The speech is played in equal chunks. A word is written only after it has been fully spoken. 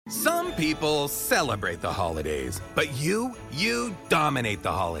Some people celebrate the holidays, but you dominate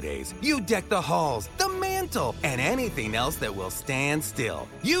the holidays. You deck the halls, the mantle, and anything else that will stand still.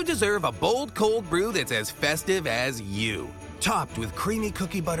 You deserve a bold cold brew that's as festive as you. Topped with creamy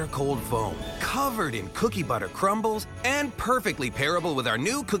cookie butter cold foam, covered in cookie butter crumbles, and perfectly pairable with our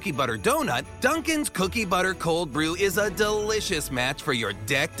new cookie butter donut, Dunkin's Cookie Butter Cold Brew is a delicious match for your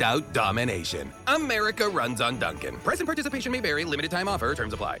decked out domination. America runs on Dunkin'. Price and participation may vary. Limited time offer.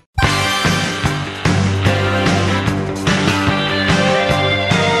 Terms apply.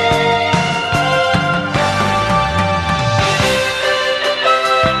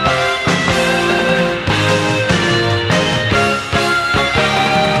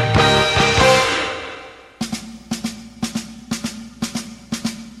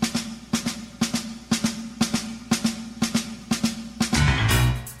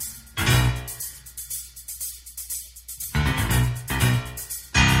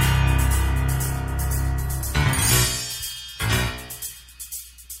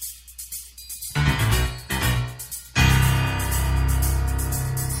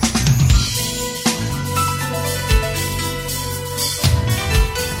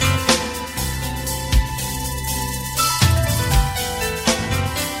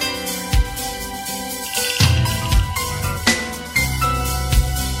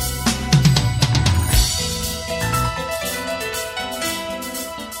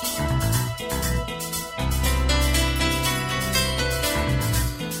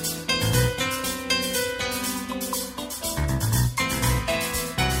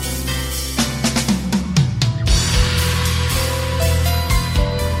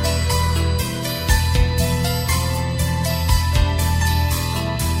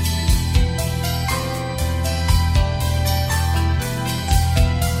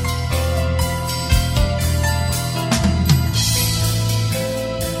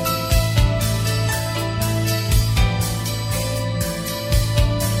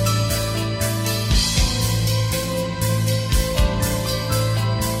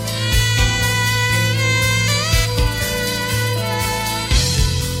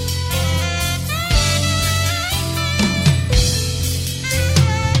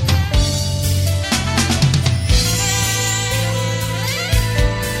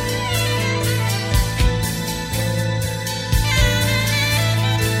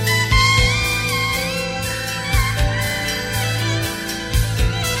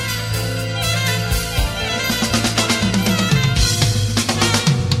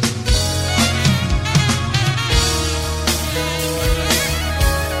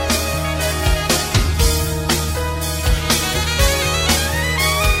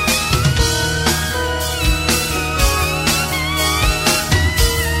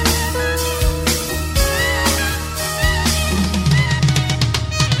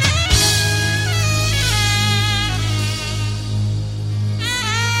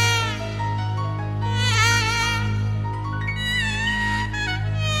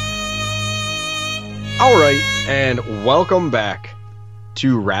 Alright, and welcome back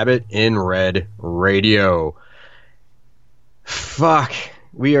to Rabbit in Red Radio. Fuck,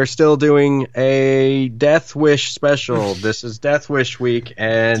 we are still doing a Death Wish special. This is Death Wish week,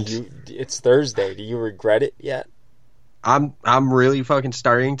 and it's Thursday. Do you regret it yet? I'm really fucking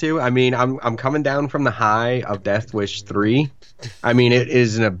starting to. I mean, I'm coming down from the high of Death Wish 3. I mean, it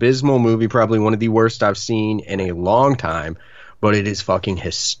is an abysmal movie, probably one of the worst I've seen in a long time. But it is fucking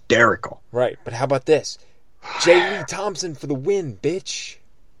hysterical. Right, but how about this? J. Lee Thompson for the win, bitch.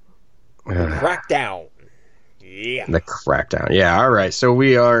 The Crackdown. Yeah. The Crackdown. Yeah, all right. So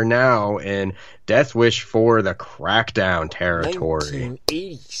we are now in Death Wish for the Crackdown territory.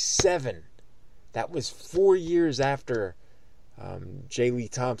 1987. That was 4 years after J. Lee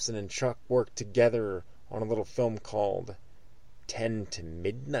Thompson and Chuck worked together on a little film called 10 to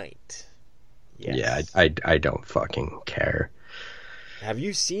Midnight. Yes. Yeah, I don't fucking care. Have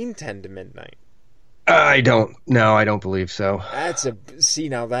you seen 10 to Midnight? I don't believe so.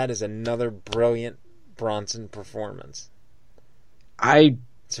 Now that is another brilliant Bronson performance. I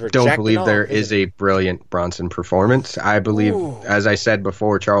don't believe there is a brilliant Bronson performance. I believe, as I said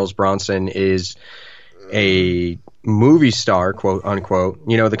before, Charles Bronson is a movie star, quote unquote.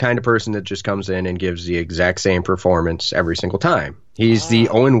 You know, the kind of person that just comes in and gives the exact same performance every single time. He's the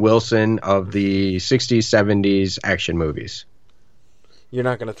Owen Wilson of the 60s, 70s action movies. You're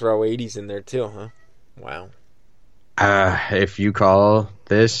not going to throw 80s in there too, huh? Wow. If you call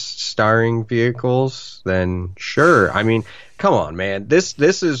this starring vehicles, then sure. I mean, come on, man. This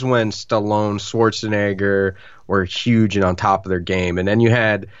is when Stallone, Schwarzenegger were huge and on top of their game. And then you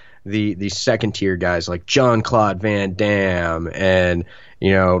had the second tier guys like Jean-Claude Van Damme and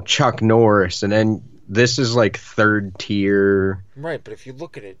Chuck Norris, and then this is like third tier. Right, but if you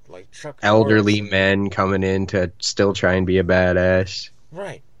look at it, like Chuck elderly Norris men coming in to still try and be a badass.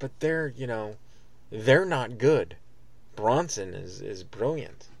 Right, but they're not good. Bronson is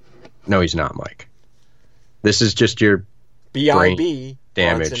brilliant. No, he's not, Mike. This is just your B.I.B.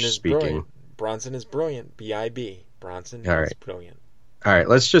 damage Bronson is speaking. Brilliant. Bronson is brilliant. B.I.B. Bronson is brilliant. All right,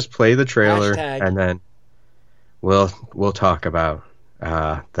 let's just play the trailer Hashtag. and then we'll talk about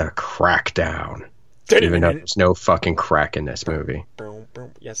the Crackdown. Even though there's no fucking crack in this movie.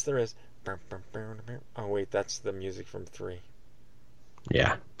 Yes, there is. Oh wait, that's the music from 3.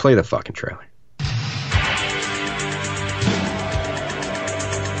 Yeah, play the fucking trailer.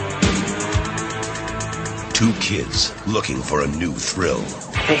 Two kids looking for a new thrill.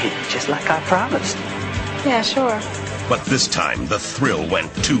 Hey, just like I promised. Yeah, sure. But this time, the thrill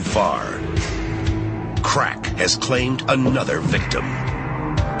went too far. Crack has claimed another victim.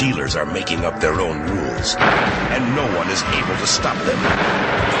 Dealers are making up their own rules, and no one is able to stop them.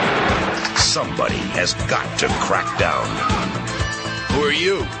 Somebody has got to crack down. Who are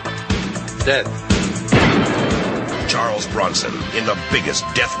you? Dead. Charles Bronson in the biggest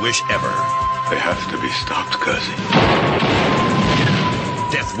death wish ever. They have to be stopped, Guzzy.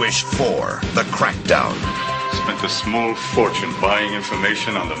 Death Wish 4, The Crackdown. Spent a small fortune buying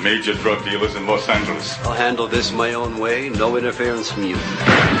information on the major drug dealers in Los Angeles. I'll handle this my own way. No interference from you.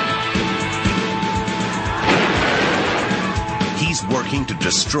 He's working to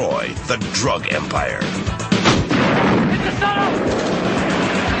destroy the drug empire. It's the setup!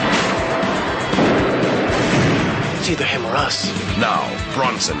 It's either him or us. Now,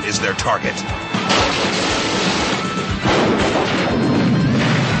 Bronson is their target.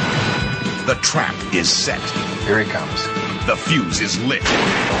 The trap is set. Here he comes. The fuse is lit.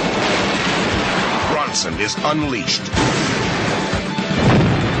 Bronson is unleashed.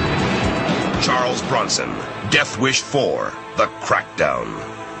 Charles Bronson, Death Wish 4, The Crackdown.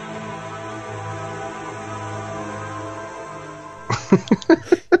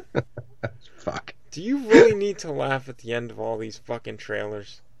 Fuck. Do you really need to laugh at the end of all these fucking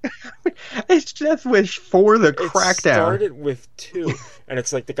trailers? It's Death Wish 4, The Crackdown. It started with 2, and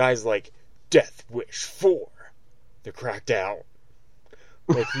it's like the guy's like, Death Wish 4, The Crackdown.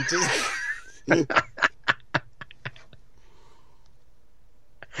 Like, he just...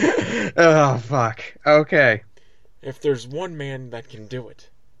 Oh, fuck. Okay. If there's one man that can do it,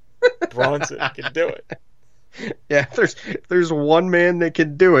 Bronson can do it. Yeah, if there's one man that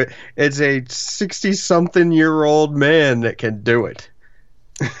can do it, it's a 60-something-year-old man that can do it.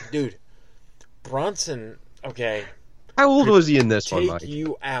 Dude, Bronson, okay. How old was he in this one, Mike? Take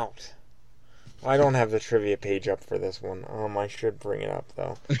you out. I don't have the trivia page up for this one. I should bring it up,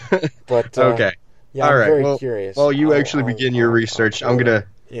 though. But, okay. Yeah, all I'm right. very curious. Well, you actually begin your research. I'm gonna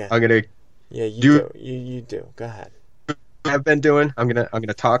Yeah, you do. You do. Go ahead. I've been doing. I'm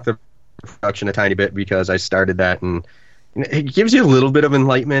gonna talk the production a tiny bit because I started that, and it gives you a little bit of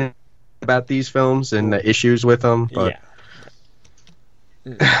enlightenment about these films and the issues with them. But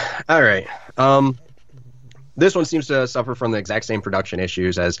all right. This one seems to suffer from the exact same production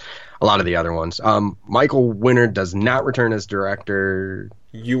issues as a lot of the other ones. Michael Winner does not return as director.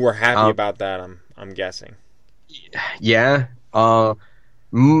 You were happy about that, I'm guessing. Yeah.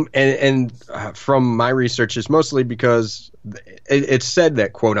 And from my research, it's mostly because it's said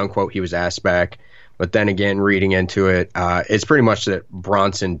that, quote unquote, he was asked back. But then again, reading into it, it's pretty much that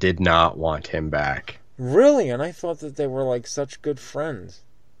Bronson did not want him back. Really? And I thought that they were like such good friends.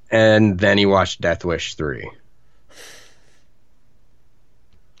 And then he watched Death Wish 3.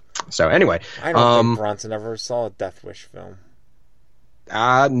 So anyway, I don't think Bronson ever saw a Death Wish film.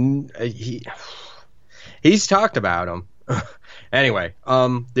 He's talked about them. Anyway,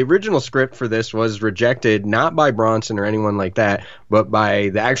 the original script for this was rejected not by Bronson or anyone like that, but by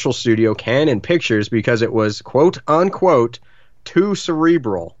the actual studio, Canon Pictures, because it was, quote unquote, too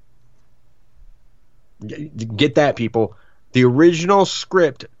cerebral. Get that, people. The original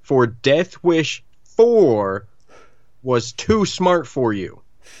script for Death Wish 4 was too smart for you.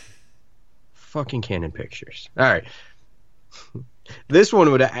 Fucking Canon Pictures. All right. This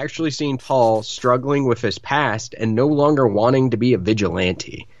one would have actually seen Paul struggling with his past and no longer wanting to be a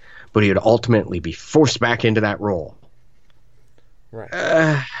vigilante, but he would ultimately be forced back into that role.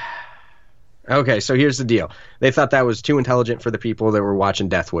 Right. Okay, so here's the deal. They thought that was too intelligent for the people that were watching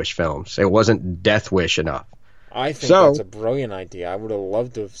Death Wish films. It wasn't Death Wish enough. I think that's a brilliant idea. I would have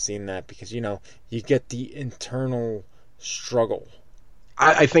loved to have seen that because, you get the internal struggle.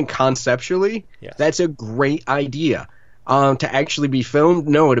 I think conceptually, that's a great idea. To actually be filmed,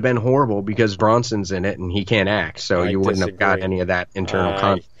 no, it would have been horrible because Bronson's in it and he can't act, so you wouldn't have got any of that internal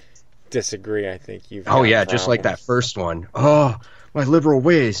content. Disagree. I think you've. Oh yeah, just like that first one. Oh, my liberal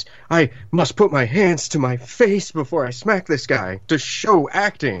ways. I must put my hands to my face before I smack this guy to show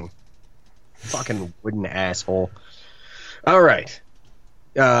acting. Fucking wooden asshole. All right.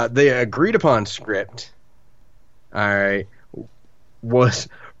 The agreed upon script, all right, was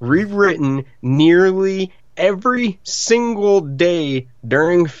rewritten nearly every single day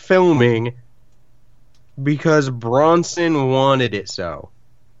during filming because Bronson wanted it so.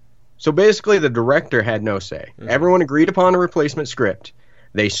 So basically, the director had no say. Mm-hmm. Everyone agreed upon a replacement script.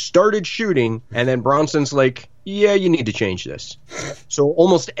 They started shooting, and then Bronson's like, yeah, you need to change this. So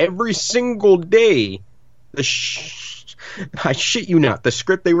almost every single day, I shit you not, the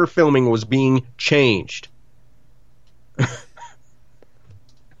script they were filming was being changed.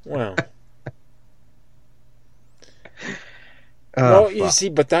 Wow. Well, you see,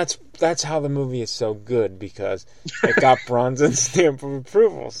 but that's how the movie is so good, because it got Bronson's stamp of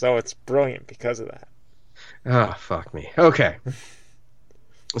approval, so it's brilliant because of that. Oh, fuck me. Okay.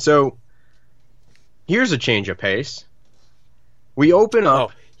 So, here's a change of pace. We open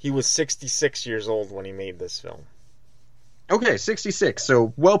up... Oh, he was 66 years old when he made this film. Okay, 66,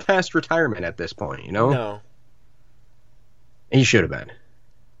 so well past retirement at this point, you know? No. He should have been.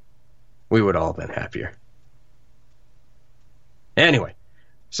 We would all have been happier. Anyway,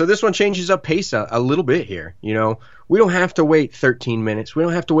 so this one changes up pace a little bit here, you know? We don't have to wait 13 minutes. We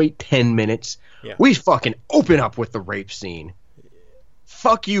don't have to wait 10 minutes. Yeah. We fucking open up with the rape scene.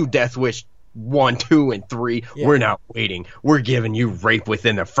 Fuck you, Death Wish 1, 2, and 3. Yeah. We're not waiting. We're giving you rape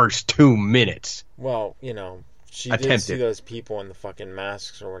within the first 2 minutes. Well, you know, she did see those people in the fucking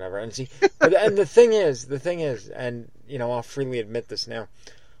masks or whatever. And the thing is, and, you know, I'll freely admit this now,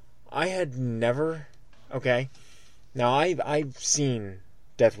 I had never, okay, now I've seen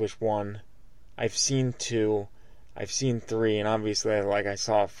Death Wish 1, I've seen 2, I've seen 3, and obviously, like, I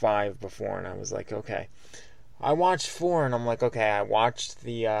saw 5 before, and I was like, okay. I watched 4, and I'm like, okay, I watched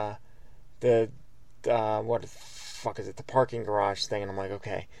the what the fuck is it, the parking garage thing, and I'm like,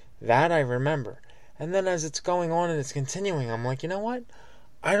 okay, that I remember. And then as it's going on and it's continuing, I'm like, you know what?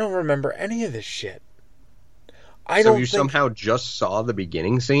 I don't remember any of this shit. So you somehow just saw the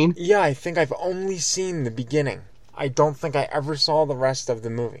beginning scene? Yeah, I think I've only seen the beginning. I don't think I ever saw the rest of the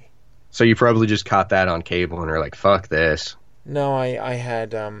movie. So you probably just caught that on cable and are like, fuck this. No, I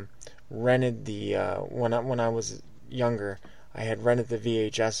had rented the when I was younger, I had rented the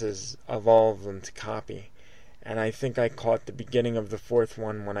VHSs of all of them to copy, and I think I caught the beginning of the 4th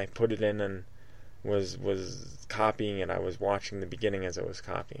one when I put it in and was copying it. I was watching the beginning as it was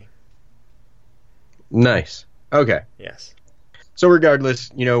copying. Nice. Okay. Yes. So regardless,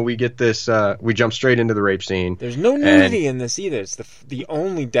 you know, we get this, we jump straight into the rape scene. There's no nudity in this either. It's the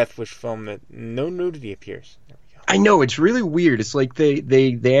only Death Wish film that no nudity appears. I know, it's really weird. It's like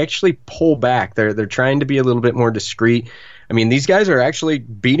they actually pull back. They're trying to be a little bit more discreet. I mean, these guys are actually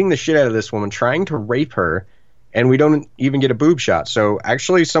beating the shit out of this woman, trying to rape her, and we don't even get a boob shot. So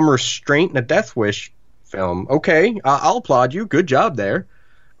actually some restraint in a Death Wish film. Okay, I'll applaud you. Good job there.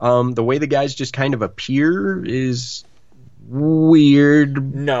 The way the guys just kind of appear is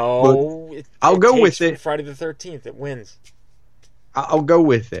weird. No, I'll go with it. Friday the 13th, it wins. I'll go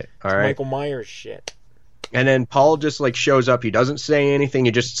with it. All right. Michael Myers shit. And then Paul just like shows up. He doesn't say anything.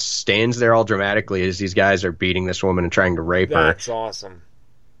 He just stands there all dramatically as these guys are beating this woman and trying to rape her. That's awesome.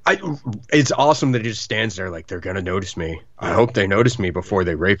 It's awesome that he just stands there like, they're gonna notice me. I hope they notice me before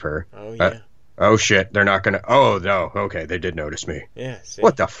they rape her. Oh yeah. Oh shit, they're not gonna. Oh no, okay, they did notice me. Yeah. See?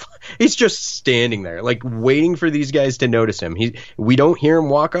 What the fuck? He's just standing there, like waiting for these guys to notice him. We don't hear him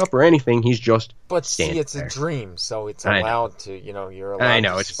walk up or anything. He's just. But standing see, it's there. a dream, so it's allowed to. You know, you're allowed. I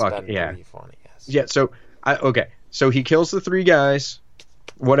know to it's fucking belief on it, yes. Yeah. So okay, so he kills the 3 guys.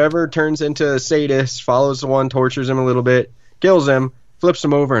 Whatever turns into a sadist, follows the one, tortures him a little bit, kills him, flips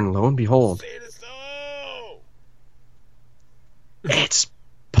him over, and lo and behold, it's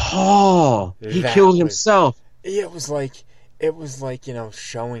Paul. He killed himself. It was like you know,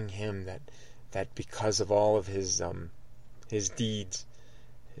 showing him that because of all of his deeds,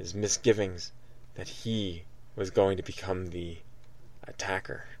 his misgivings, that he was going to become the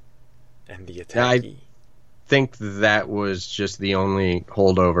attacker and the attackee. I think that was just the only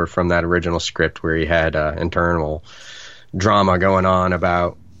holdover from that original script where he had internal drama going on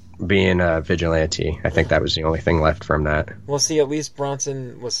about being a vigilante. I think that was the only thing left from that. Well, see, at least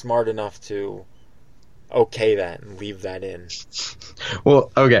Bronson was smart enough to okay that and leave that in.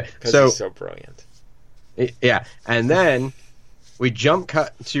 Well, okay. Because he's so brilliant. Yeah. And then we jump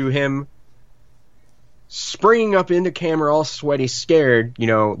cut to him springing up into camera all sweaty, scared.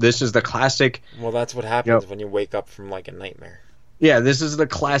 This is the classic. Well, that's what happens when you wake up from like a nightmare. Yeah, this is the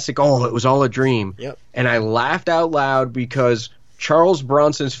classic, it was all a dream. Yep. And I laughed out loud because Charles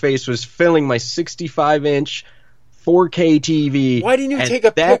Bronson's face was filling my 65-inch 4K TV. Why didn't you take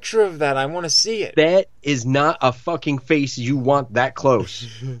a picture of that? I want to see it. That is not a fucking face you want that close.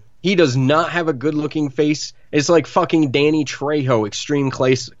 He does not have a good-looking face. It's like fucking Danny Trejo extreme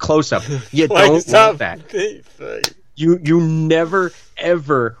close-up. You don't want that. You never,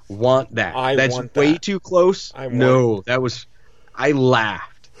 ever want that. That's way too close. I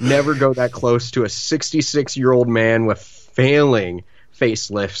laughed. Never go that close to a 66-year-old man with failing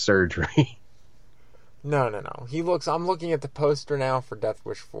facelift surgery. No. I'm looking at the poster now for Death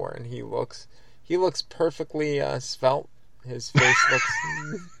Wish 4, and he looks perfectly svelte. His face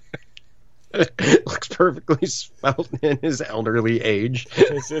looks perfectly svelte in his elderly age.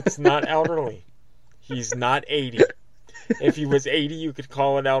 It's not elderly. He's not 80. If he was 80, you could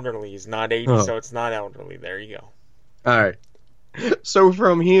call it elderly. He's not 80, so it's not elderly. There you go. All right. So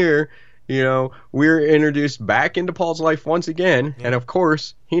from here, we're introduced back into Paul's life once again, and of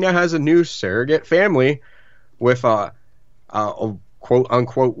course, he now has a new surrogate family with a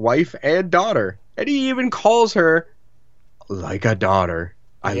quote-unquote wife and daughter, and he even calls her like a daughter.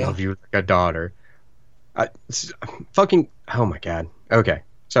 I love you like a daughter. Fucking, oh my god. Okay,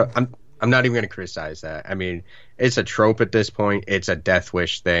 so I'm not even going to criticize that. I mean, it's a trope at this point. It's a Death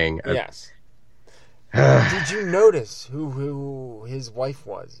Wish thing. Yes. Did you notice who his wife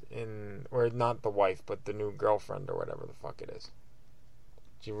was or not the wife, but the new girlfriend or whatever the fuck it is?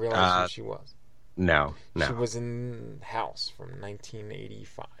 Did you realize who she was? No. She was in House from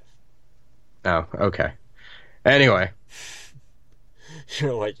 1985. Oh, okay. Anyway.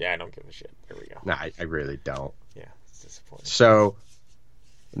 You're like, yeah, I don't give a shit. There we go. No, I really don't. Yeah, it's disappointing. So,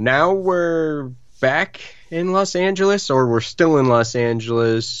 now we're back in Los Angeles, or we're still in Los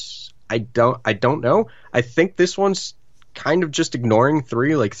Angeles. I don't know. I think this one's kind of just ignoring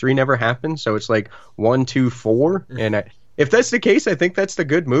 3. Like 3 never happened, so it's like 1, 2, 4. And if that's the case, I think that's the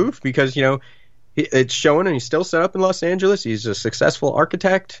good move because it's showing and he's still set up in Los Angeles. He's a successful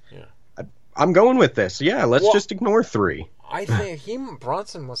architect. Yeah. I'm going with this. Yeah, let's just ignore 3. I think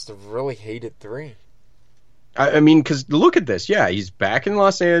Bronson must have really hated 3. I mean, because look at this. Yeah, he's back in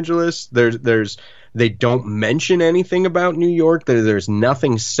Los Angeles. They don't mention anything about New York. There's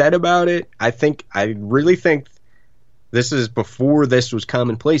nothing said about it. I really think this is before this was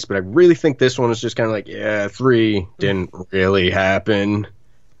commonplace, but I really think this one was just kind of like, 3 didn't really happen.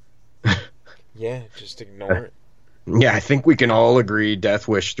 Yeah, just ignore it. Yeah, I think we can all agree Death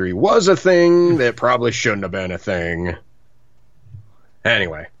Wish 3 was a thing that probably shouldn't have been a thing.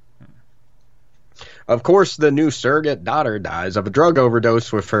 Anyway. Of course, the new surrogate daughter dies of a drug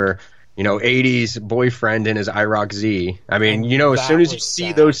overdose with her 80s boyfriend in his IROC Z. I mean, as soon as you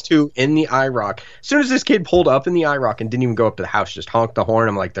see those two in the IROC, as soon as this kid pulled up in the IROC and didn't even go up to the house, just honked the horn,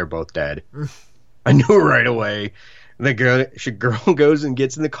 I'm like, they're both dead. I knew right away. The girl goes and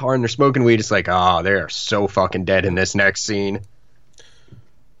gets in the car and they're smoking weed. It's like, they are so fucking dead in this next scene.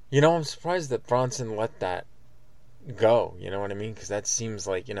 I'm surprised that Bronson let that go. You know what I mean? Because that seems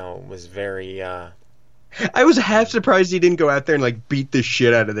like, was very... I was half surprised he didn't go out there and beat the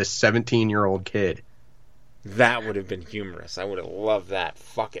shit out of this 17-year-old kid. That would have been humorous. I would have loved that.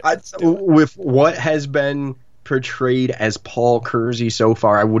 Fuck it. With what has been portrayed as Paul Kersey so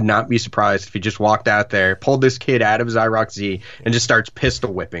far, I would not be surprised if he just walked out there, pulled this kid out of his IROC Z, and just starts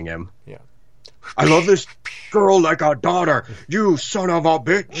pistol whipping him. Yeah. I love this girl like a daughter, you son of a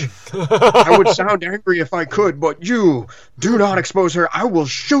bitch. I would sound angry if I could, but you do not expose her. I will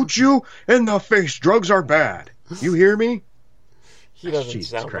shoot you in the face. Drugs are bad. You hear me? He doesn't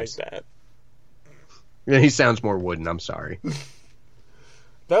sound like that. Yeah, he sounds more wooden. I'm sorry.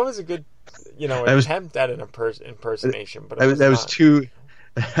 That was a good, attempt at an impersonation, but that was too.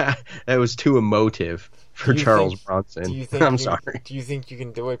 That was too emotive for Charles Bronson. I'm sorry. Do you think you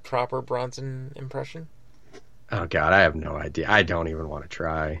can do a proper Bronson impression? Oh God, I have no idea. I don't even want to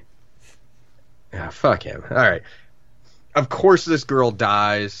try. Fuck him. All right. Of course, this girl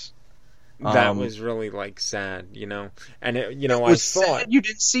dies. That was really sad, And I thought sad. You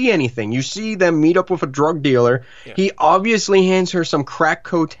didn't see anything. You see them meet up with a drug dealer. Yeah. He obviously hands her some crack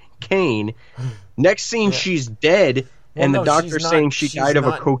cocaine. Next scene, she's dead. Well, and the doctor's saying she died of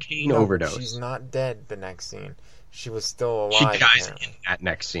a cocaine overdose. She's not dead the next scene. She was still alive. She dies apparently. in that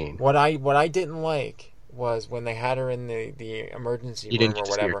next scene. What I didn't like was when they had her in the emergency room or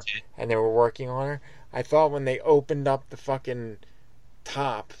whatever, and they were working on her. I thought when they opened up the fucking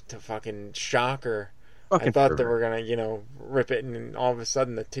top to fucking shock her, I thought they were gonna, rip it, and all of a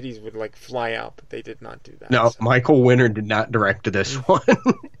sudden the titties would like fly out, but they did not do that. No, so. Michael Winner did not direct this one.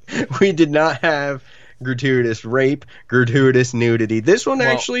 We did not have gratuitous rape, gratuitous nudity. This one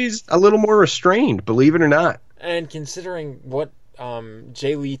actually is a little more restrained, believe it or not. And considering what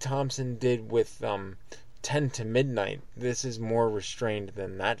J. Lee Thompson did with 10 to Midnight, this is more restrained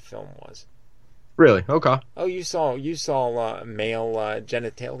than that film was. Really? Okay. Oh, you saw male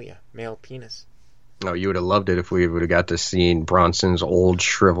genitalia, male penis. Oh, you would have loved it if we would have got to see Bronson's old,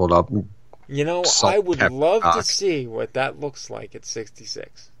 shriveled up. I would love to see what that looks like at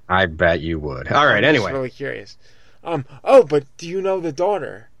 66. I bet you would. All right, anyway. I'm really curious. But do you know the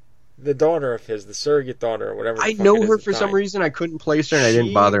daughter? The daughter of his, the surrogate daughter, or whatever. I know her for some reason. I couldn't place her, and I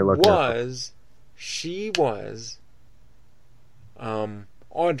didn't bother looking her up. She was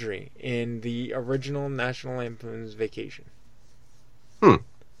Audrey in the original National Lampoon's Vacation.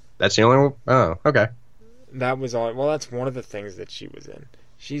 That's the only one? Oh, okay. That was all. Well, that's one of the things that she was in.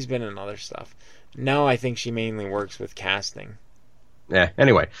 She's been in other stuff. Now I think she mainly works with casting. Yeah,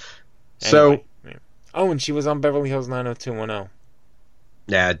 anyway. So. Oh, and she was on Beverly Hills 90210.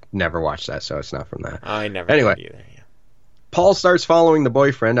 Yeah, I never watched that, so it's not from that. I never did either, yeah. Paul starts following the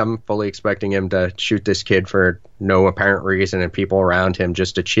boyfriend. I'm fully expecting him to shoot this kid for no apparent reason and people around him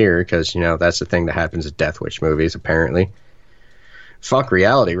just to cheer because, that's the thing that happens at Death Wish movies, apparently. Fuck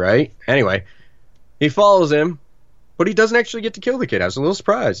reality, right? Anyway, he follows him, but he doesn't actually get to kill the kid. I was a little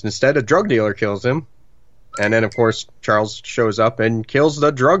surprised. Instead, a drug dealer kills him. And then, of course, Charles shows up and kills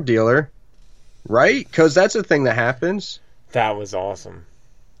the drug dealer. Right? Because that's a thing that happens. That was awesome.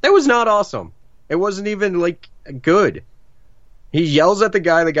 That was not awesome. It wasn't even, good. He yells at the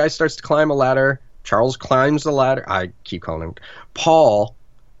guy. The guy starts to climb a ladder. Charles climbs the ladder. I keep calling him. Paul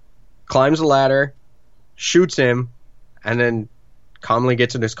climbs the ladder, shoots him, and then calmly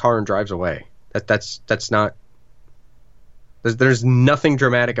gets in his car and drives away. That's not... There's nothing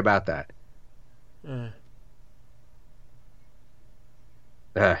dramatic about that.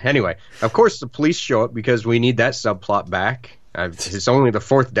 Anyway, of course the police show up because we need that subplot back. It's only the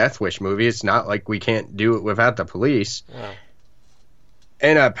fourth Death Wish movie. It's not like we can't do it without the police. Wow.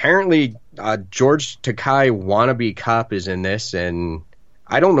 And apparently George Takei wannabe cop is in this, and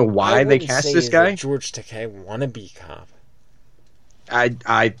I don't know why they cast this guy. George Takei wannabe cop.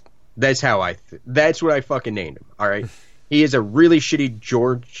 That's what I fucking named him. All right, he is a really shitty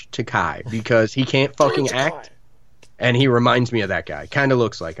George Takei because he can't fucking act. And he reminds me of that guy. Kind of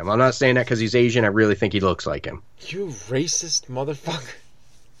looks like him. I'm not saying that because he's Asian. I really think he looks like him. You racist motherfucker.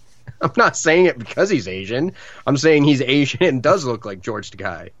 I'm not saying it because he's Asian. I'm saying he's Asian and does look like George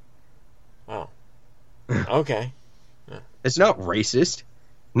Takei. Oh. Okay. It's not racist.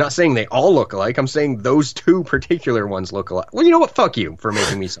 I'm not saying they all look alike. I'm saying those two particular ones look alike. Well, you know what? Fuck you for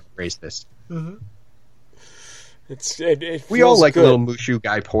making me sound racist. Mm-hmm. It we all like good. A little Mushu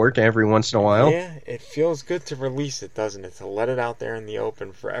guy pork every once in a while. Yeah, it feels good to release it, doesn't it? To let it out there in the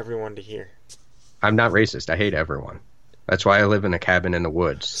open for everyone to hear. I'm not racist. I hate everyone. That's why I live in a cabin in the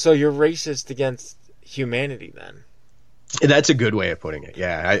woods. So you're racist against humanity, then? That's a good way of putting it.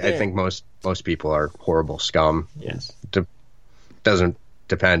 Yeah, I think most people are horrible scum. Yes. Doesn't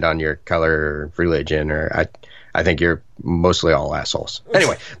depend on your color or religion, or I think you're mostly all assholes.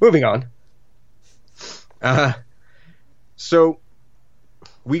 Anyway, moving on. So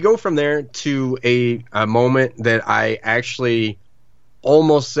we go from there to a moment that I actually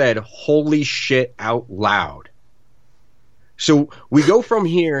almost said, holy shit, out loud. So we go from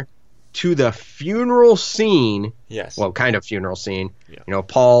here to the funeral scene. Yes. Well, kind of funeral scene. Yeah.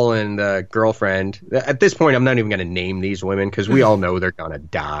 Paul and the girlfriend. At this point, I'm not even going to name these women because we all know they're going to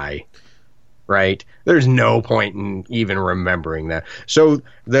die. Right? There's no point in even remembering that. So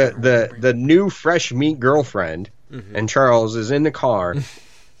the new fresh meat girlfriend and Charles is in the car,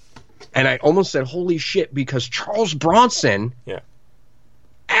 and I almost said, holy shit, because Charles Bronson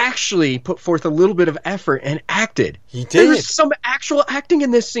actually put forth a little bit of effort and acted. He did. There's some actual acting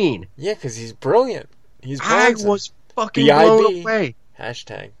in this scene. Yeah, because he's brilliant. I was fucking blown away.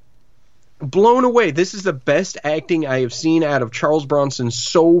 Hashtag. Blown away. This is the best acting I have seen out of Charles Bronson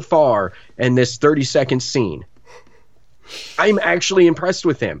so far in this 30-second scene. I'm actually impressed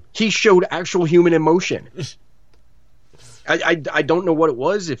with him. He showed actual human emotion. I don't know what it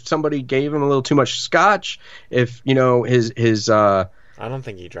was. If somebody gave him a little too much scotch, if his I don't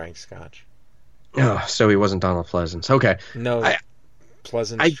think he drank scotch. Oh, so he wasn't Donald Pleasance. Okay. No,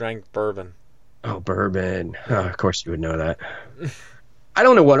 Pleasance drank bourbon. Oh, bourbon. Oh, of course you would know that. I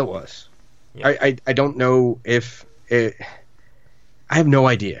don't know what it was. Yeah. I don't know if it... I have no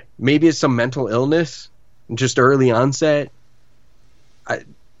idea. Maybe it's some mental illness, just early onset.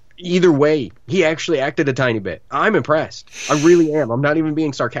 Either way, he actually acted a tiny bit. I'm impressed. I really am. I'm not even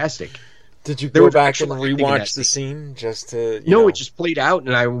being sarcastic. Did you go back and rewatch the scene just to... No, it just played out,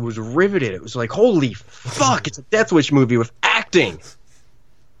 and I was riveted. It was like, holy fuck, it's a Death Wish movie with acting.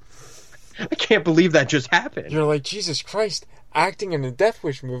 I can't believe that just happened. You're like, Jesus Christ, acting in a Death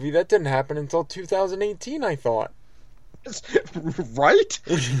Wish movie? That didn't happen until 2018, I thought. Right?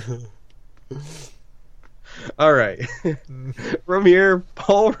 All right. From here,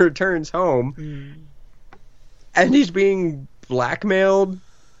 Paul returns home, and he's being blackmailed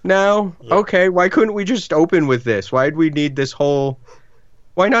now. Yep. Okay, why couldn't we just open with this? Why'd we need this whole...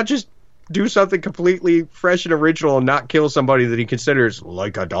 Why not just do something completely fresh and original and not kill somebody that he considers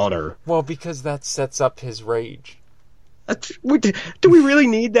like a daughter? Well, because that sets up his rage. Do we really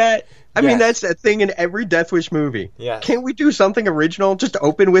need that? I mean, that's a thing in every Death Wish movie. Yes. Can't we do something original? Just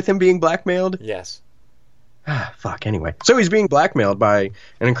open with him being blackmailed? Yes. Fuck, anyway. So he's being blackmailed by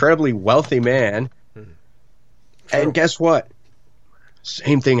an incredibly wealthy man. And guess what?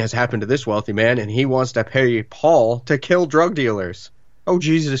 Same thing has happened to this wealthy man, and he wants to pay Paul to kill drug dealers. Oh,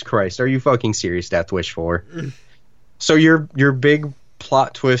 Jesus Christ. Are you fucking serious, Death Wish 4? So your big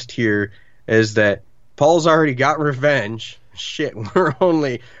plot twist here is that Paul's already got revenge. Shit, we're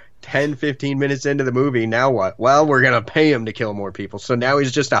only 10, 15 minutes into the movie. Now what? Well, we're going to pay him to kill more people. So now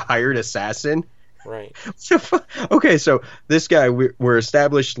he's just a hired assassin? Right. Okay, so this guy, we're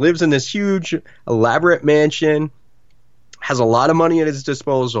established, lives in this huge, elaborate mansion, has a lot of money at his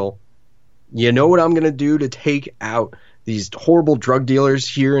disposal. You know what I'm going to do to take out these horrible drug dealers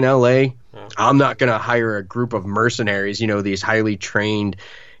here in L.A.? I'm not going to hire a group of mercenaries, these highly trained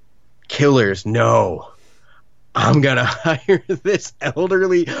killers. No. I'm going to hire this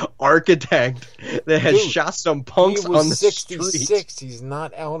elderly architect that has shot some punks on the street. He was 66. He's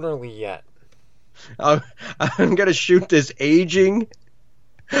not elderly yet. I'm going to shoot this aging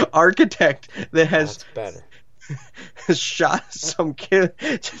architect that has... That's better. shot some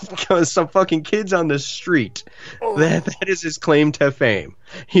fucking kids on the street. That is his claim to fame.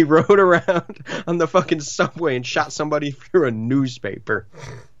 He rode around on the fucking subway and shot somebody through a newspaper.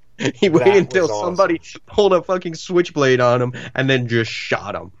 He waited until somebody pulled a fucking switchblade on him and then just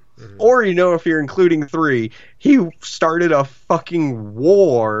shot him. Mm-hmm. Or, if you're including 3, he started a fucking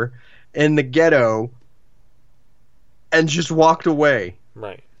war in the ghetto and just walked away.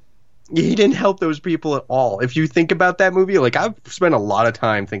 Right. He didn't help those people at all. If you think about that movie, I've spent a lot of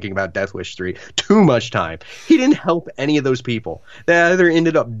time thinking about Death Wish 3. Too much time. He didn't help any of those people. They either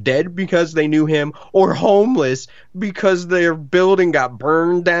ended up dead because they knew him or homeless because their building got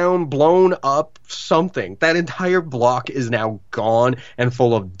burned down, blown up, something. That entire block is now gone and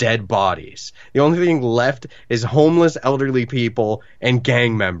full of dead bodies. The only thing left is homeless elderly people and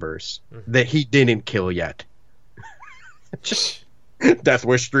gang members that he didn't kill yet. Death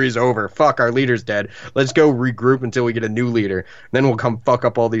Wish 3 is over. Fuck, our leader's dead. Let's go regroup until we get a new leader. Then we'll come fuck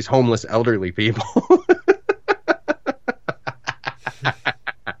up all these homeless elderly people.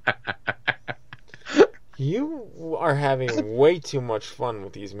 You are having way too much fun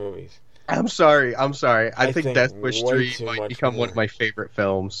with these movies. I'm sorry. I think Death Wish 3 might become one of my favorite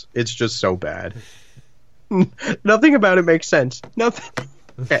films. It's just so bad. Nothing about it makes sense. Nothing.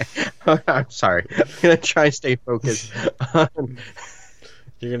 Okay. I'm sorry. I'm going to try and stay focused.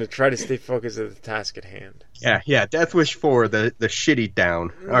 You're going to try to stay focused at the task at hand. Yeah. Death Wish 4, the shitty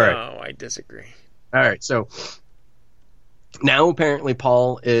down. All right. No, I disagree. All right, so now apparently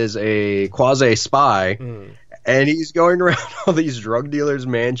Paul is a quasi-spy, and he's going around all these drug dealers'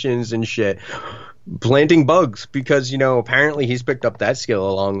 mansions and shit, planting bugs because, apparently he's picked up that skill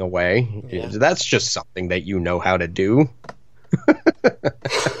along the way. Yeah. That's just something that you know how to do.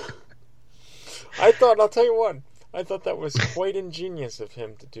 I'll tell you what, I thought that was quite ingenious of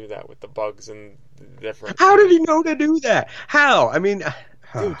him to do that with the bugs and the different... How did he know to do that? How? I mean...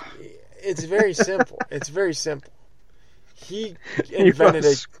 Dude, it's very simple. It's very simple. He invented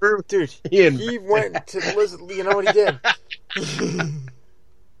Dude, he went to... Listen, you know what he did?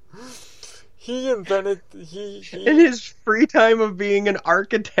 He invented... In his free time of being an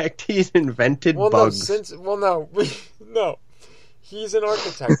architect, he's invented bugs. No. He's an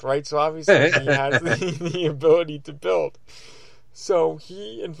architect, right? So obviously he has the ability to build. So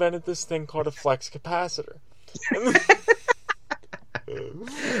he invented this thing called a flux capacitor.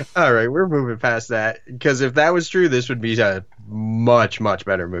 All right, we're moving past that. Because if that was true, this would be a much, much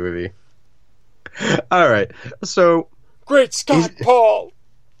better movie. All right, so... Great Scott, Paul!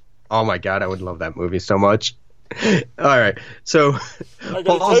 Oh my god, I would love that movie so much. All right, so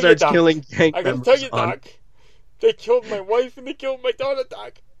Paul starts killing gang members. I gotta tell you, Doc. They killed my wife and they killed my daughter,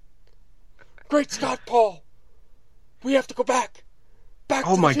 Doc. Great Scott, Paul. We have to go back. Back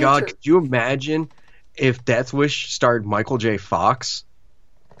Oh to my the God, Future. could you imagine if Death Wish starred Michael J. Fox?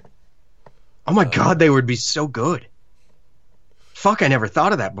 Oh my God, they would be so good. Fuck, I never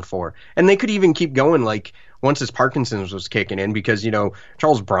thought of that before. And they could even keep going, like, once his Parkinson's was kicking in, because,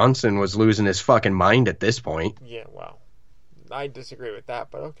 Charles Bronson was losing his fucking mind at this point. Yeah, well, I disagree with that,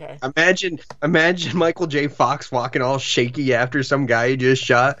 but okay. Imagine Michael J. Fox walking all shaky after some guy he just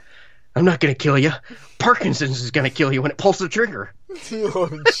shot. I'm not gonna kill you. Parkinson's is gonna kill you when it pulls the trigger. Oh,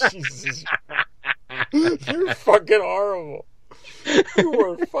 Jesus. You're fucking horrible. You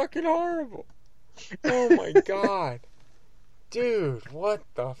are fucking horrible. Oh my God. Dude, what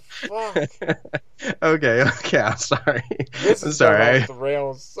the fuck? Okay, I'm sorry. This I'm is sorry. off the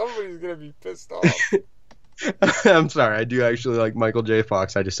rails. Somebody's gonna be pissed off. I'm sorry. I do actually like Michael J.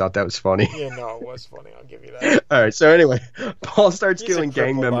 Fox. I just thought that was funny. Yeah, no, it was funny. I'll give you that. All right. So anyway, Paul starts He's killing a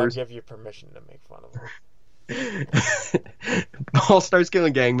gang cripple, members. I'll give you permission to make fun of him. Paul starts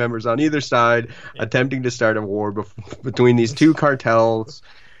killing gang members on either side, attempting to start a war between these two cartels.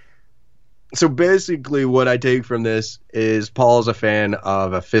 So basically, what I take from this is Paul's a fan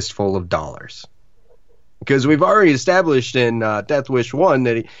of a fistful of dollars. Because we've already established in Death Wish 1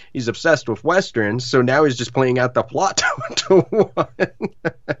 that he's obsessed with Westerns, so now he's just playing out the plot to one.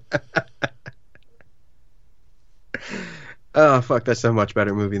 Oh, fuck, that's a much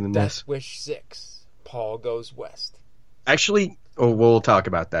better movie than this. Death Wish 6. Paul Goes West. Actually, we'll talk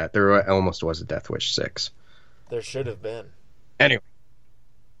about that. There almost was a Death Wish 6. There should have been. Anyway.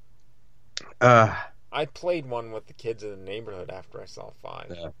 I played one with the kids in the neighborhood after I saw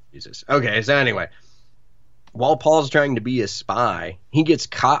 5. Oh, Jesus. Okay, so anyway. While Paul's trying to be a spy, he gets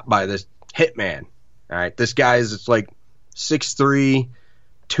caught by this hitman. All right, this guy's like 6'3",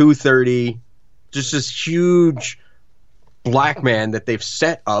 230, just this huge black man that they've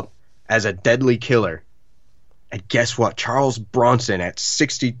set up as a deadly killer. And guess what? Charles Bronson at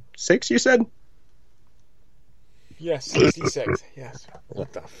 66, you said? Yes, 66. Yes.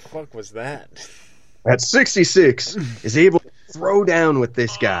 What the fuck was that? At 66, is able to throw down with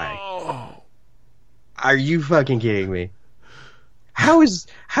this guy. Oh. Are you fucking kidding me? How is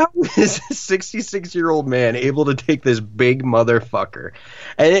a 66-year-old man able to take this big motherfucker?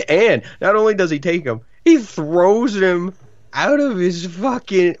 And not only does he take him, he throws him out of his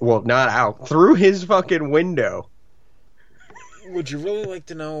fucking... Well, not out. Through his fucking window. Would you really like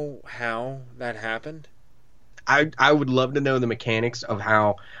to know how that happened? I would love to know the mechanics of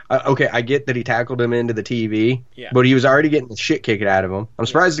how... okay, I get that he tackled him into the TV, yeah. But he was already getting the shit kicked out of him. I'm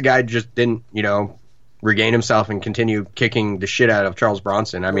surprised the guy just didn't, regain himself and continue kicking the shit out of Charles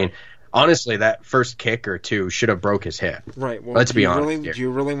Bronson. I mean, honestly, that first kick or two should have broke his hip. Right. Well, let's be honest. Do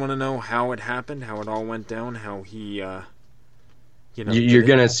you really want to know how it happened? How it all went down? How he, You're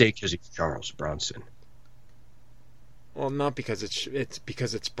gonna say because he's Charles Bronson. Well, not because it's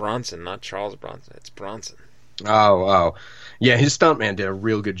because it's Bronson, not Charles Bronson. It's Bronson. Oh. Yeah, his stuntman did a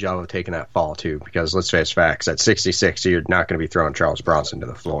real good job of taking that fall, too, because let's face facts, at 66, you're not going to be throwing Charles Bronson to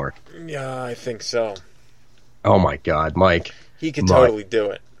the floor. Yeah, I think so. Oh, my God, Mike. He could totally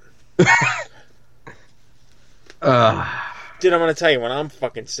do it. Dude, I'm going to tell you, when I'm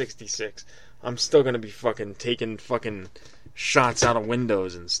fucking 66, I'm still going to be fucking taking fucking shots out of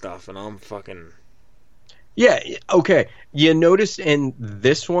windows and stuff, and I'm fucking... Yeah, okay. You notice in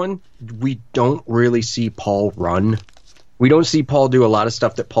this one, we don't really see Paul run. We don't see Paul do a lot of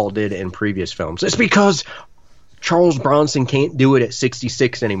stuff that Paul did in previous films. It's because Charles Bronson can't do it at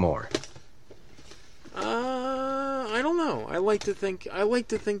 66 anymore. I don't know. I like to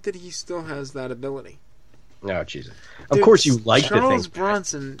think that he still has that ability. Oh, Jesus. Of course you like to think Charles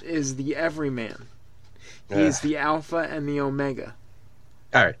Bronson is the everyman. He's the alpha and the omega.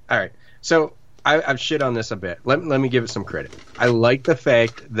 All right. So... I've shit on this a bit. Let me give it some credit. I like the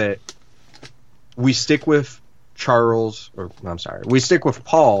fact that we stick with we stick with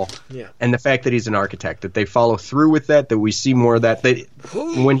Paul, and the fact that he's an architect, that they follow through with that we see more of that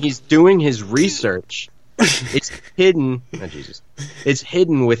when he's doing his research, it's hidden. Oh, Jesus. It's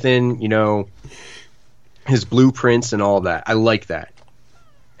hidden within, his blueprints and all that. I like that.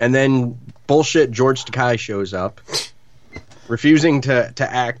 And then bullshit George Takei shows up, refusing to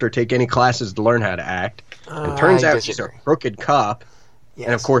act or take any classes to learn how to act. And turns out he's a crooked cop. Yes.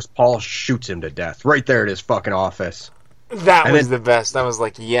 And, of course, Paul shoots him to death right there at his fucking office. That was the best. I was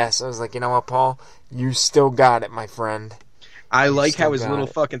like, yes. I was like, you know what, Paul? You still got it, my friend. I like how his little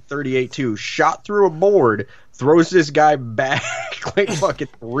fucking 38-2 shot through a board, throws this guy back like fucking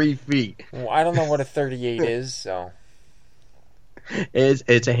 3 feet. Well, I don't know what a 38 is, so...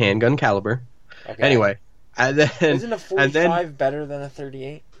 It's a handgun caliber. Okay. Anyway... And then, isn't a 45 better than a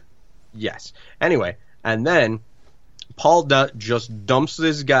 38? Yes. Anyway, and then Paul just dumps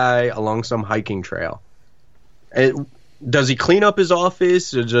this guy along some hiking trail. Does he clean up his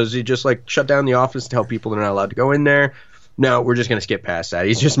office, or does he just like shut down the office and tell people they're not allowed to go in there? No, we're just going to skip past that.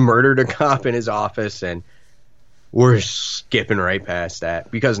 He's just murdered a cop in his office, and we're skipping right past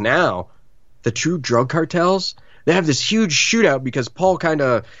that. Because now, the true drug cartels, they have this huge shootout because Paul kind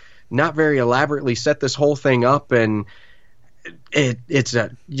of not very elaborately set this whole thing up, and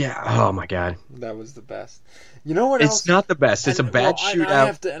oh my God. That was the best. You know what else? It's not the best. It's a bad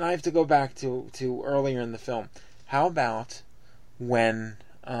shootout. I have to go back to earlier in the film. How about when,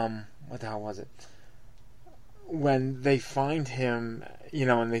 what the hell was it? When they find him,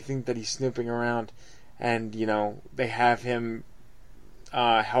 and they think that he's snooping around, and, they have him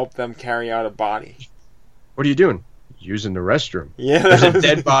help them carry out a body. What are you doing? Using the restroom. Yeah, there's a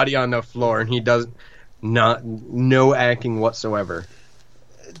dead body on the floor, and he does no acting whatsoever.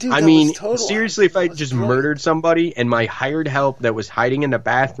 Dude, I mean, seriously, if I just murdered somebody and my hired help that was hiding in the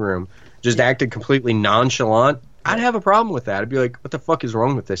bathroom just acted completely nonchalant, I'd have a problem with that. I'd be like, what the fuck is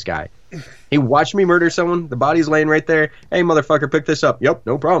wrong with this guy? He watched me murder someone. The body's laying right there. Hey, motherfucker, pick this up. Yep,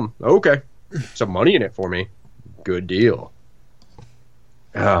 no problem. Okay. Some money in it for me. Good deal.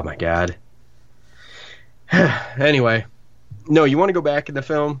 Oh, my God. Anyway. No, you want to go back in the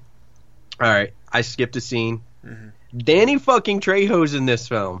film? All right. I skipped a scene. Mm-hmm. Danny fucking Trejo's in this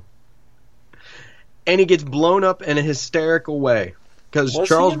film. And he gets blown up in a hysterical way. Because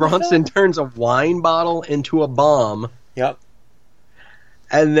Charles Bronson turns a wine bottle into a bomb. Yep.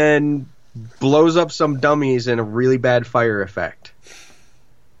 And then blows up some dummies in a really bad fire effect.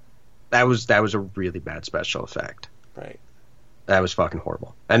 That was a really bad special effect. Right. That was fucking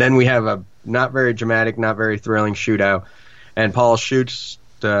horrible. And then we have a not very dramatic, not very thrilling shootout. And Paul shoots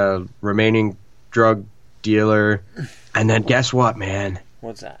the remaining drug dealer. And then guess what, man?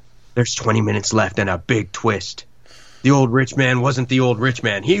 What's that? There's 20 minutes left and a big twist. The old rich man wasn't the old rich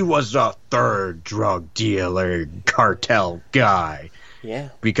man. He was a third drug dealer cartel guy. Yeah.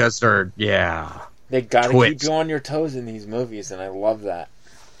 Because they got to keep you on your toes in these movies, and I love that.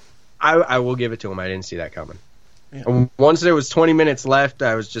 I will give it to him. I didn't see that coming. Yeah. Once there was 20 minutes left,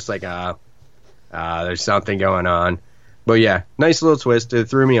 I was just like, there's something going on. But yeah, nice little twist. It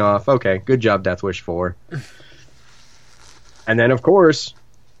threw me off. Okay, good job, Death Wish 4. And then, of course,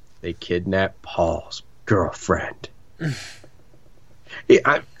 they kidnap Paul's girlfriend.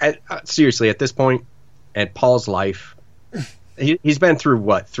 Seriously, at this point, at Paul's life, he's been through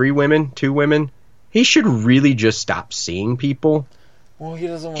what? 2 women? He should really just stop seeing people. Well, he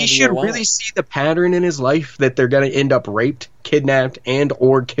doesn't want to He should really see the pattern in his life that they're going to end up raped, kidnapped, and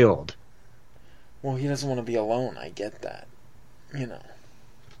or killed. Well, he doesn't want to be alone. I get that.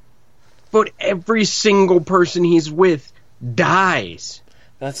 But every single person he's with dies.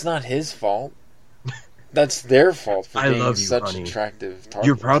 That's not his fault. That's their fault for being you, such honey. Attractive targets.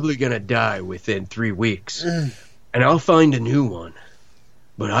 You're probably going to die within 3 weeks. And I'll find a new one.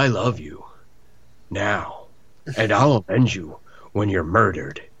 But I love you. Now. And I'll avenge you when you're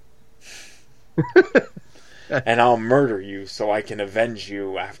murdered. And I'll murder you so I can avenge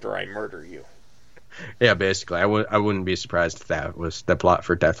you after I murder you. Yeah, basically. I wouldn't be surprised if that was the plot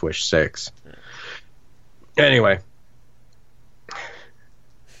for Death Wish 6. Anyway.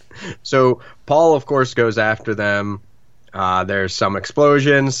 So, Paul, of course, goes after them. There's some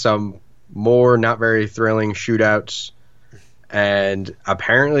explosions, some more not very thrilling shootouts. And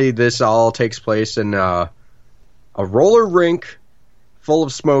apparently this all takes place in a roller rink full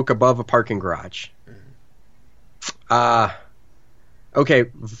of smoke above a parking garage. Okay,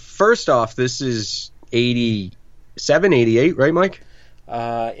 first off, this is 87, 88, right, Mike?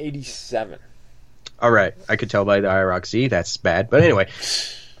 87. All right, I could tell by the IROC, that's bad. But anyway,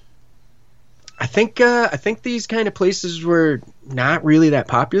 I think these kind of places were not really that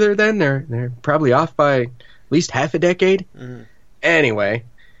popular then. They're probably off by at least half a decade. Mm-hmm. Anyway,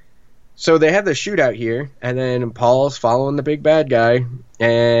 so they have the shootout here, and then Paul's following the big bad guy,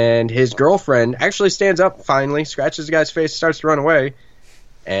 and his girlfriend actually stands up finally, scratches the guy's face, starts to run away,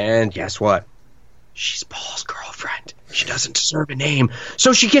 and guess what? She's Paul's girlfriend. She doesn't deserve a name,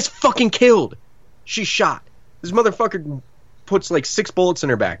 so she gets fucking killed. She's shot. This motherfucker puts like 6 bullets in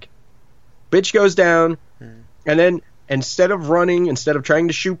her back. Bitch goes down, and then instead of running, instead of trying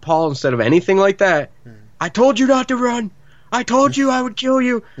to shoot Paul, instead of anything like that, I told you not to run. I told you I would kill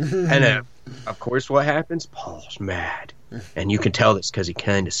you. And of course, what happens? Paul's mad. And you can tell this because he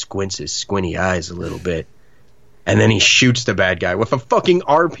kind of squints his squinty eyes a little bit. And then he shoots the bad guy with a fucking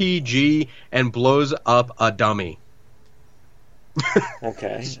RPG and blows up a dummy.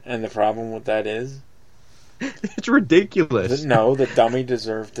 Okay, and the problem with that is? It's ridiculous. No, the dummy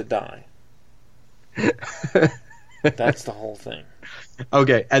deserved to die. That's the whole thing.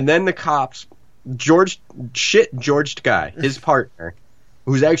 Okay, and then the cops, George guy, his partner,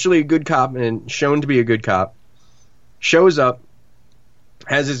 who's actually a good cop and shown to be a good cop, shows up,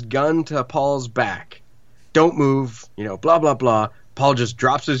 has his gun to Paul's back. Don't move, blah, blah, blah. Paul just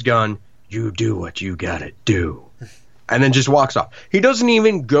drops his gun. You do what you gotta do. And then just walks off. He doesn't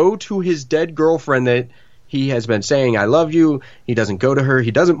even go to his dead girlfriend that he has been saying, I love you. He doesn't go to her.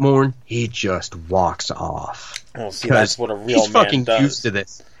 He doesn't mourn. He just walks off. Well, see, that's what a real he's man fucking does. used to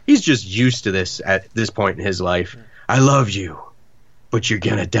this. He's just used to this at this point in his life. I love you, but you're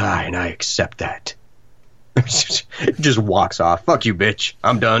gonna die, and I accept that. Just walks off. Fuck you, bitch.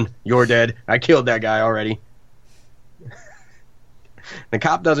 I'm done. You're dead. I killed that guy already. The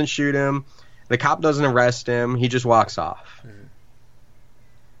cop doesn't shoot him. The cop doesn't arrest him. He just walks off.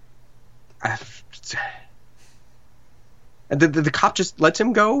 And the cop just lets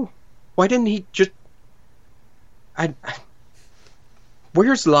him go? Why didn't he just...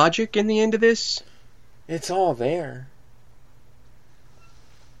 Where's logic in the end of this? It's all there.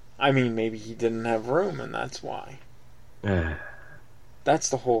 I mean, maybe he didn't have room, and that's why. That's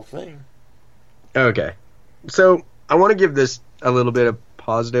the whole thing. Okay. So, I want to give this a little bit of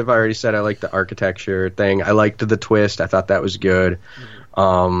positive. I already said I liked the architecture thing. I liked the twist. I thought that was good.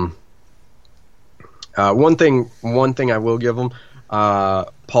 One thing I will give him,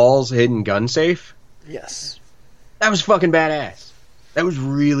 Paul's hidden gun safe. Yes. That was fucking badass. That was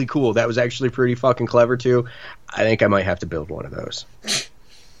really cool. That was actually pretty fucking clever too. I think I might have to build one of those.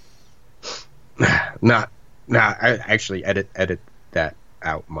 I actually edit that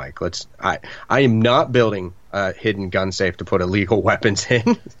out, Mike. I am not building a hidden gun safe to put illegal weapons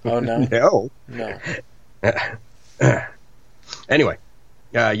in. Oh no. No. Anyway,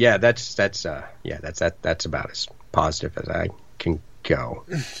 that's about as positive as I can go.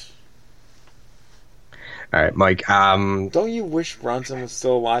 All right, Mike. Don't you wish Bronson was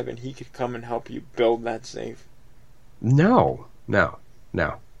still alive and he could come and help you build that safe? No.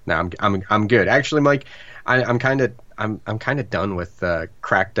 I'm good. Actually, Mike, I'm kind of done with the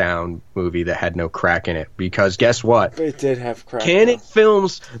Crackdown movie that had no crack in it, because guess what? But it did have crack. Canon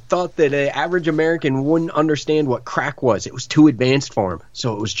Films thought that an average American wouldn't understand what crack was. It was too advanced for him,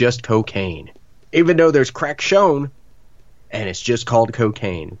 so it was just cocaine. Even though there's crack shown, and it's just called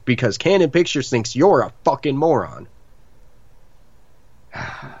cocaine, because Canon Pictures thinks you're a fucking moron.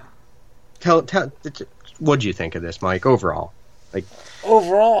 What'd you think of this, Mike, overall?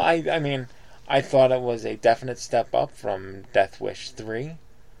 Overall, I mean, I thought it was a definite step up from Death Wish 3.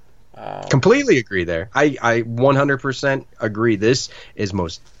 Completely agree there. I 100% agree. This is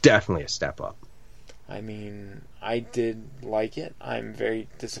most definitely a step up. I mean, I did like it. I'm very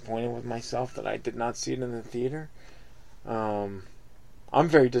disappointed with myself that I did not see it in the theater. I'm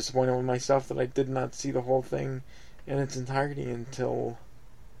very disappointed with myself that I did not see the whole thing in its entirety until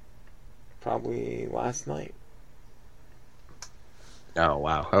probably last night. Oh,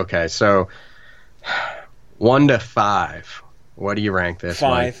 wow. Okay, so 1 to 5. What do you rank this? 5.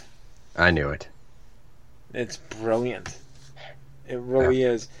 Mike? I knew it. It's brilliant. It really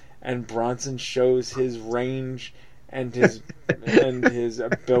is. And Bronson shows his range and his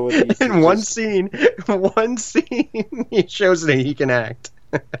ability. In one scene, he shows that he can act.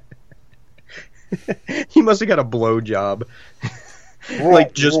 He must have got a blowjob,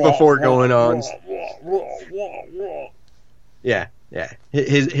 just before going on. Yeah.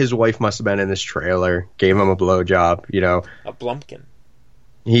 His wife must have been in this trailer, gave him a blowjob. A Blumpkin.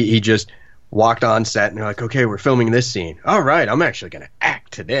 He just walked on set and they're like, okay, we're filming this scene. All right, I'm actually gonna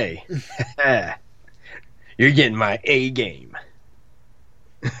act today. You're getting my A game.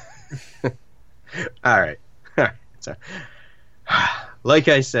 All right. So, like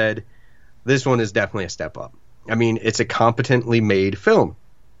I said, this one is definitely a step up. I mean, it's a competently made film.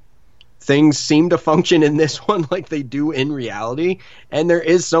 Things seem to function in this one like they do in reality, and there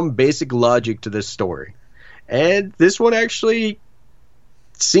is some basic logic to this story. And this one actually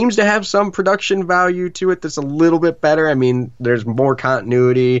seems to have some production value to it that's a little bit better. I mean, there's more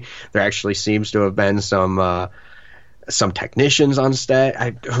continuity. There actually seems to have been some technicians on set.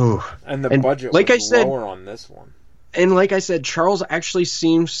 And the budget was lower on this one. And like I said, Charles actually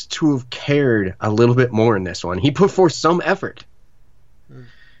seems to have cared a little bit more in this one. He put forth some effort.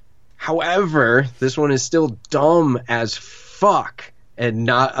 However, this one is still dumb as fuck and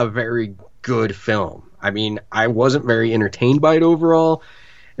not a very good film. I mean, I wasn't very entertained by it overall.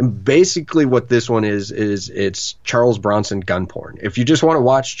 And basically what this one is it's Charles Bronson gun porn. If you just want to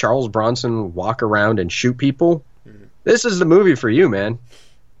watch Charles Bronson walk around and shoot people, this is the movie for you, man.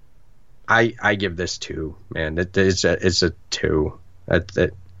 I give this 2, man. It's a 2.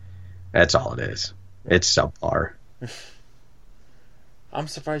 That's all it is. It's subpar. I'm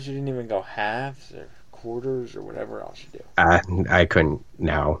surprised you didn't even go halves or quarters or whatever else you do. I couldn't.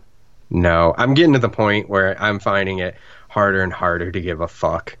 No. I'm getting to the point where I'm finding it harder and harder to give a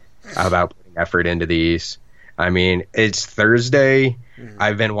fuck about putting effort into these. I mean, it's Thursday.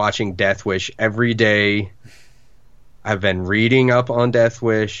 I've been watching Death Wish every day. I've been reading up on Death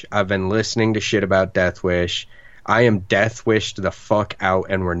Wish. I've been listening to shit about Death Wish. I am Death Wished the fuck out,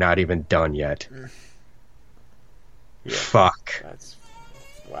 and we're not even done yet. Yeah, fuck.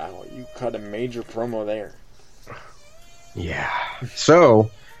 Wow, you cut a major promo there. Yeah.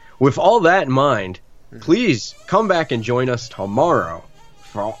 So, with all that in mind, please come back and join us tomorrow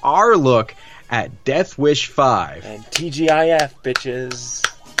for our look at Death Wish 5. And TGIF, bitches.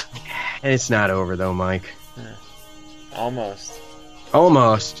 And it's not over, though, Mike. Almost.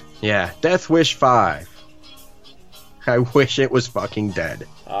 Yeah. Death Wish 5. I wish it was fucking dead.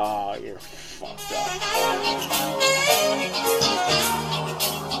 Oh, you're fucked up.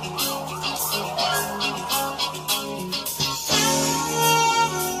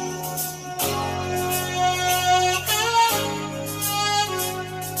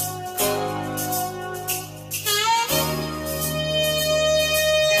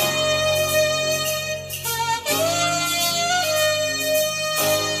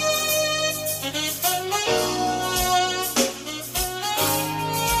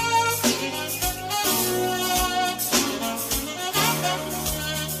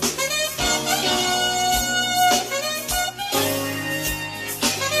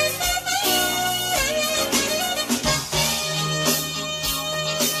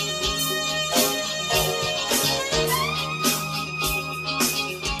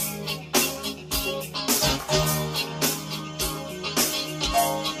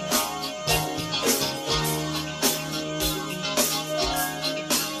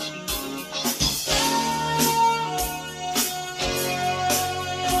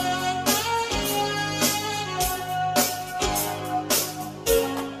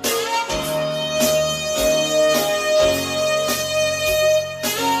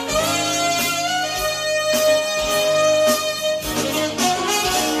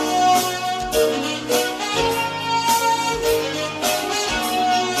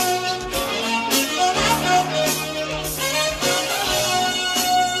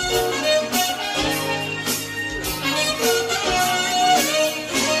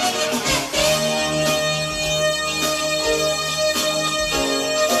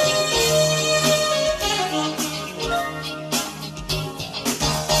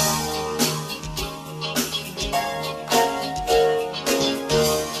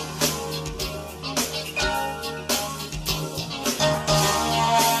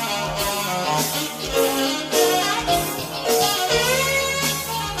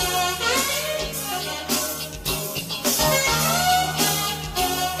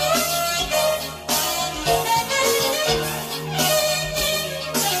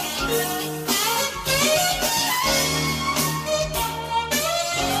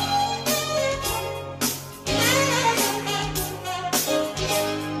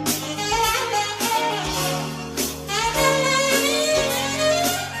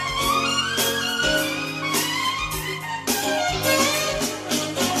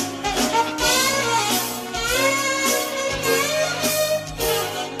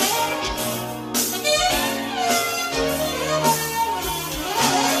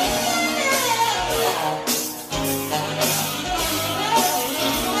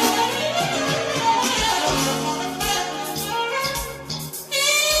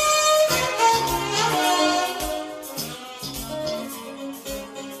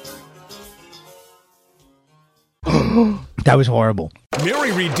 That was horrible.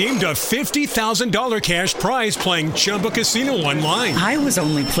 Mary redeemed a $50,000 cash prize playing Chumba Casino online. I was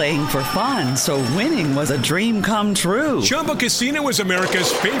only playing for fun, so winning was a dream come true. Chumba Casino is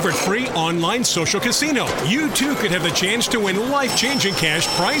America's favorite free online social casino. You, too, could have the chance to win life-changing cash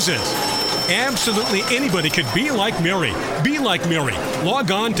prizes. Absolutely anybody could be like Mary. Be like Mary.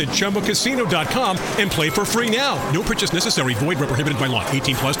 Log on to ChumbaCasino.com and play for free now. No purchase necessary. Void where prohibited by law.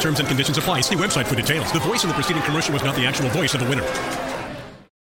 18 plus terms and conditions apply. See website for details. The voice in the preceding commercial was not the actual voice of the winner.